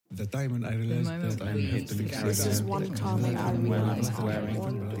the time when I realized that I have to leave. This is one time I realized how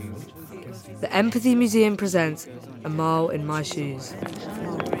important. The Empathy Museum presents A Mile in My Shoes.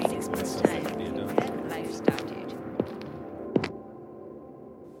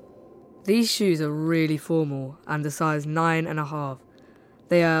 These shoes are really formal and a size 9.5.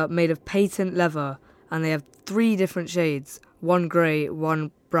 They are made of patent leather and they have 3 different shades, one grey, one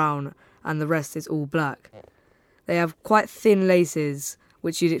brown, and the rest is all black. They have quite thin laces,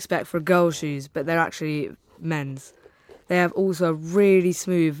 which you'd expect for girls' shoes, but they're actually men's. They have also a really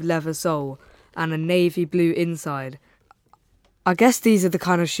smooth leather sole and a navy blue inside. I guess these are the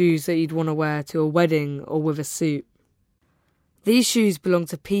kind of shoes that you'd want to wear to a wedding or with a suit. These shoes belong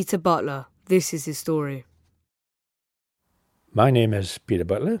to Peter Butler. This is his story. My name is Peter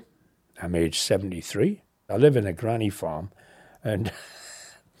Butler. I'm age 73. I live in a granny farm and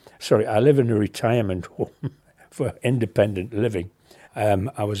I live in a retirement home for independent living.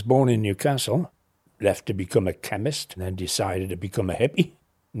 I was born in Newcastle, left to become a chemist, and then decided to become a hippie.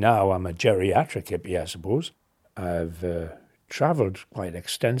 Now I'm a geriatric hippie, I suppose. I've travelled quite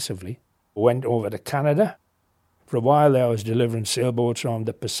extensively. Went over to Canada. For a while there I was delivering sailboats around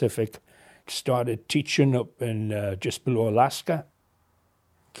the Pacific. Started teaching up in just below Alaska.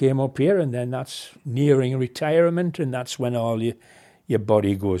 Came up here, and then that's nearing retirement, and that's when all your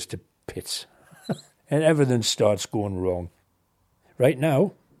body goes to pits. And everything starts going wrong. Right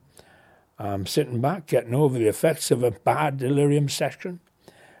now, I'm sitting back, getting over the effects of a bad delirium session,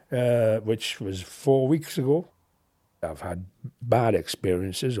 which was 4 weeks ago. I've had bad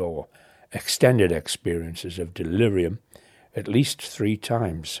experiences or extended experiences of delirium at least 3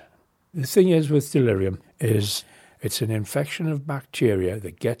 times. The thing is with delirium is it's an infection of bacteria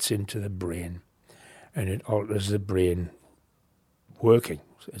that gets into the brain and it alters the brain working.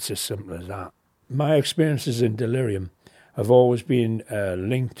 It's as simple as that. My experiences in delirium have always been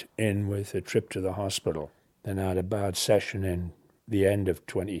linked in with a trip to the hospital. Then I had a bad session in the end of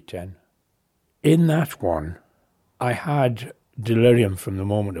 2010. In that one, I had delirium from the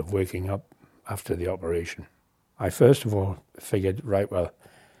moment of waking up after the operation. I first of all figured, right, well,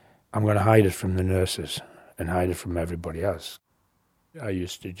 I'm going to hide it from the nurses and hide it from everybody else. I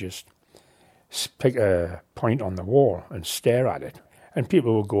used to just pick a point on the wall and stare at it. And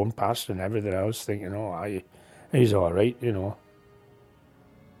people were going past and everything else thinking, he's all right, you know.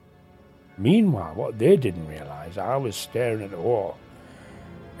 Meanwhile, what they didn't realise, I was staring at the wall.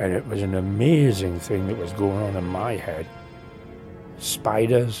 And it was an amazing thing that was going on in my head.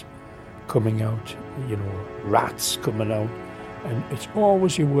 Spiders coming out, rats coming out. And it's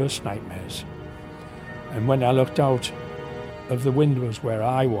always your worst nightmares. And when I looked out of the windows where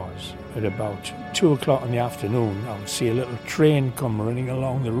I was at about 2 o'clock in the afternoon, I would see a little train come running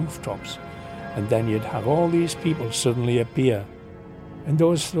along the rooftops. And then you'd have all these people suddenly appear. And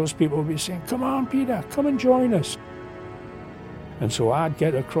those people would be saying, "Come on, Peter, come and join us." And so I'd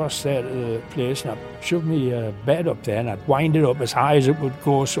get across there to the place and I'd shove my bed up there and I'd wind it up as high as it would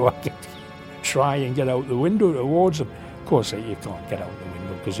go so I could try and get out the window towards them. Of course, you can't get out the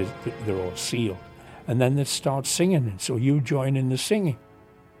window because they're all sealed. And then they'd start singing, and so you join in the singing.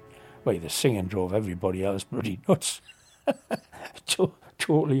 Well, the singing drove everybody else bloody nuts.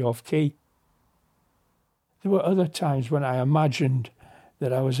 Totally off key. There were other times when I imagined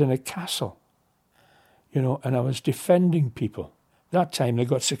that I was in a castle, and I was defending people. That time they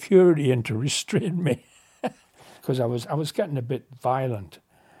got security in to restrain me because I was getting a bit violent,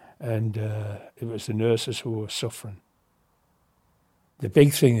 and it was the nurses who were suffering. The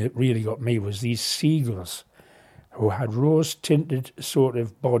big thing that really got me was these seagulls who had rose-tinted sort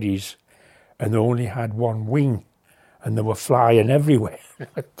of bodies and they only had one wing and they were flying everywhere.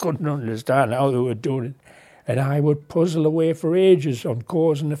 I couldn't understand how they were doing it. And I would puzzle away for ages on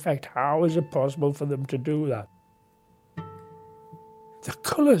cause and effect. How is it possible for them to do that? The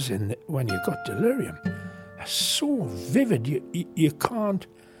colours when you've got delirium are so vivid. You can't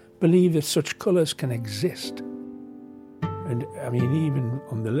believe that such colours can exist. And I mean, even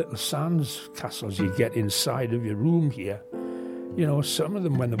on the little sands castles you get inside of your room here, some of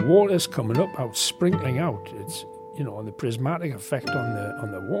them, when the water's coming up out, sprinkling out, it's, the prismatic effect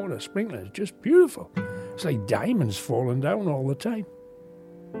on the water sprinkling is just beautiful. It's like diamonds falling down all the time.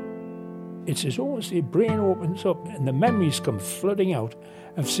 It's as though the brain opens up and the memories come flooding out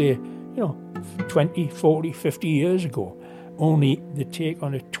of, say, 20, 40, 50 years ago, only they take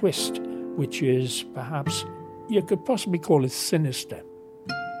on a twist, which is perhaps, you could possibly call it sinister.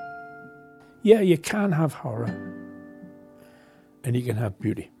 Yeah, you can have horror, and you can have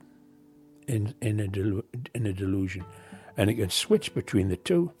beauty in a delusion, and it can switch between the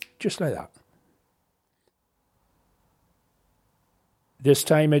two just like that. This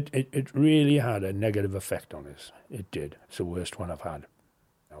time it really had a negative effect on us. It did. It's the worst one I've had.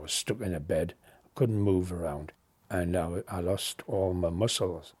 I was stuck in a bed, couldn't move around, and I lost all my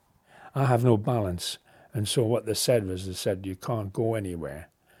muscles. I have no balance, and so what they said you can't go anywhere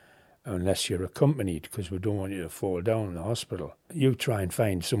unless you're accompanied, because we don't want you to fall down in the hospital. You try and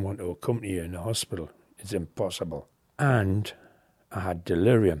find someone to accompany you in the hospital. It's impossible. And I had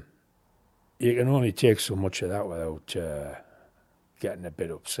delirium. You can only take so much of that without getting a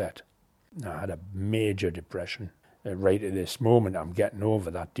bit upset. I had a major depression. Right at this moment, I'm getting over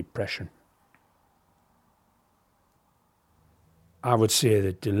that depression. I would say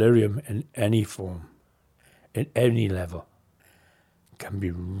that delirium in any form, in any level, can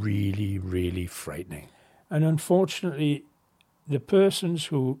be really, really frightening. And unfortunately, the persons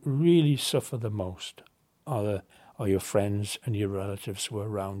who really suffer the most are your friends and your relatives who are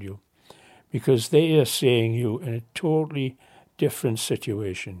around you, because they are seeing you in a totally different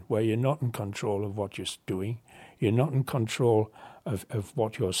situation where you're not in control of what you're doing, you're not in control of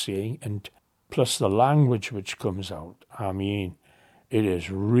what you're seeing, and plus the language which comes out. I mean, it is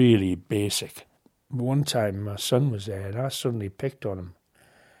really basic. One time my son was there and I suddenly picked on him,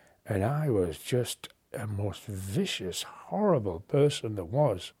 and I was just a most vicious, horrible person there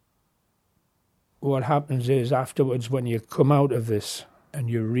was. What happens is afterwards, when you come out of this and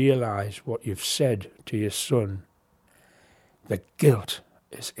you realise what you've said to your son, the guilt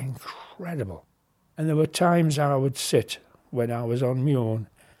is incredible. And there were times I would sit when I was on my own,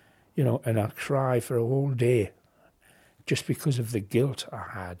 and I'd cry for a whole day just because of the guilt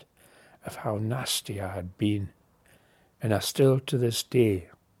I had of how nasty I had been. And I still, to this day,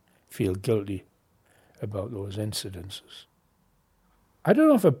 feel guilty about those incidences. I don't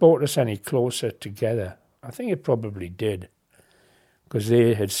know if it brought us any closer together. I think it probably did, because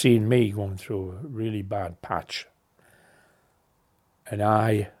they had seen me going through a really bad patch. And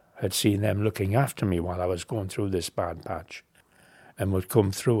I had seen them looking after me while I was going through this bad patch and would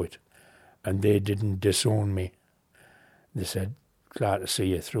come through it. And they didn't disown me. They said, glad to see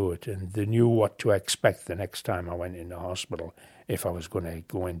you through it. And they knew what to expect the next time I went into hospital if I was going to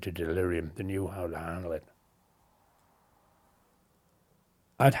go into delirium. They knew how to handle it.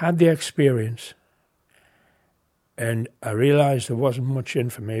 I'd had the experience, and I realised there wasn't much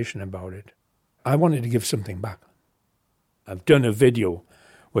information about it. I wanted to give something back. I've done a video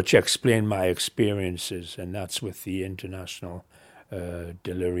which explained my experiences, and that's with the International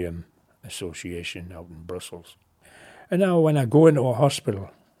Delirium Association out in Brussels. And now when I go into a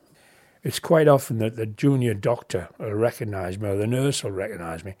hospital, it's quite often that the junior doctor will recognise me, or the nurse will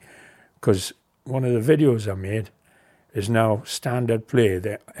recognise me, because one of the videos I made is now standard play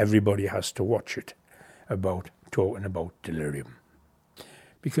that everybody has to watch it, about talking about delirium.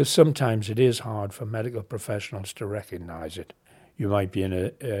 Because sometimes it is hard for medical professionals to recognise it. You might be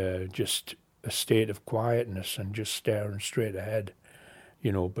in just a state of quietness and just staring straight ahead,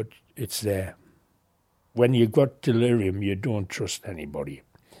 but it's there. When you've got delirium, you don't trust anybody.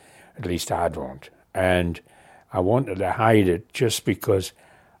 At least I don't. And I wanted to hide it just because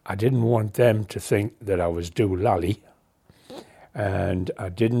I didn't want them to think that I was doolally, and I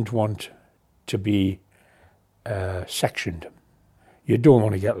didn't want to be sectioned. You don't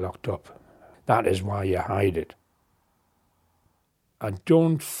want to get locked up. That is why you hide it. I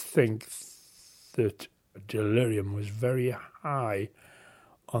don't think that delirium was very high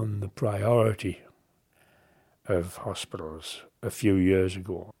on the priority of hospitals a few years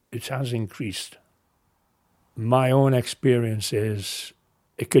ago. It has increased. My own experience is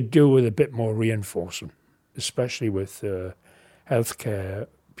it could do with a bit more reinforcing, especially with healthcare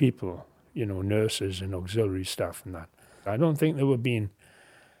people, nurses and auxiliary staff and that. I don't think they were being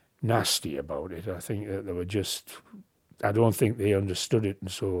nasty about it. I think that they were I don't think they understood it,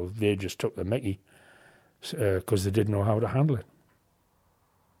 and so they just took the mickey because they didn't know how to handle it.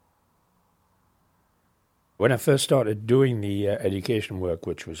 When I first started doing the education work,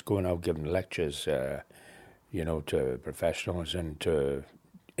 which was going out giving lectures, to professionals and to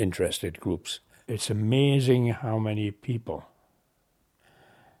interested groups, it's amazing how many people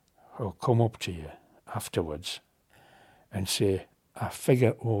who come up to you afterwards and say, I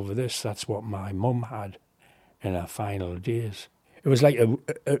figure over this, that's what my mum had in her final days. It was like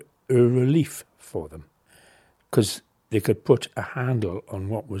a relief for them, because they could put a handle on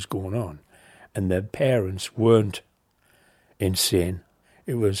what was going on, and their parents weren't insane.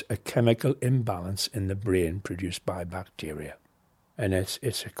 It was a chemical imbalance in the brain produced by bacteria. And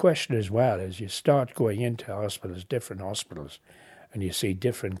it's a question as well, as you start going into hospitals, different hospitals, and you see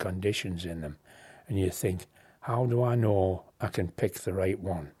different conditions in them, and you think, how do I know I can pick the right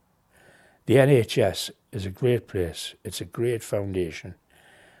one? The NHS is a great place. It's a great foundation,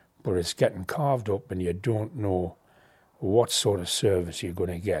 but it's getting carved up and you don't know what sort of service you're going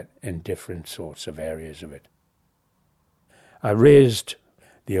to get in different sorts of areas of it. I raised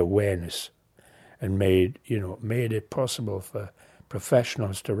the awareness and made it possible for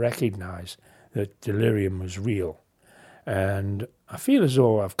professionals to recognise that delirium was real. And I feel as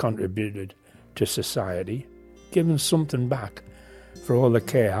though I've contributed to society, given something back for all the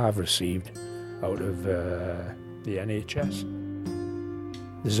care I've received out of the NHS.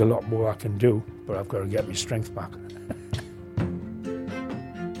 There's a lot more I can do, but I've got to get my strength back.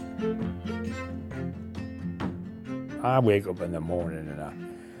 I wake up in the morning and I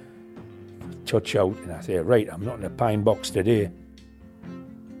touch out and I say, right, I'm not in a pine box today.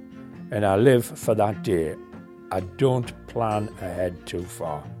 And I live for that day. I don't plan ahead too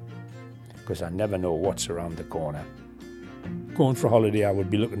far because I never know what's around the corner. Going for a holiday, I would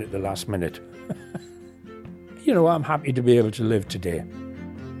be looking at the last minute. I'm happy to be able to live today.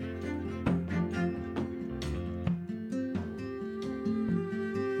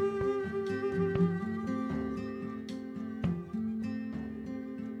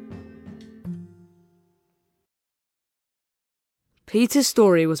 Peter's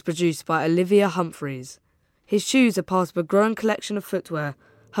story was produced by Olivia Humphreys. His shoes are part of a growing collection of footwear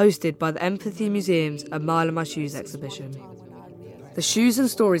hosted by the Empathy Museum's A Mile in My Shoes exhibition. The shoes and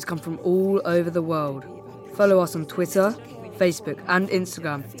stories come from all over the world. Follow us on Twitter, Facebook and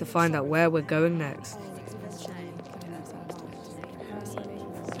Instagram to find out where we're going next.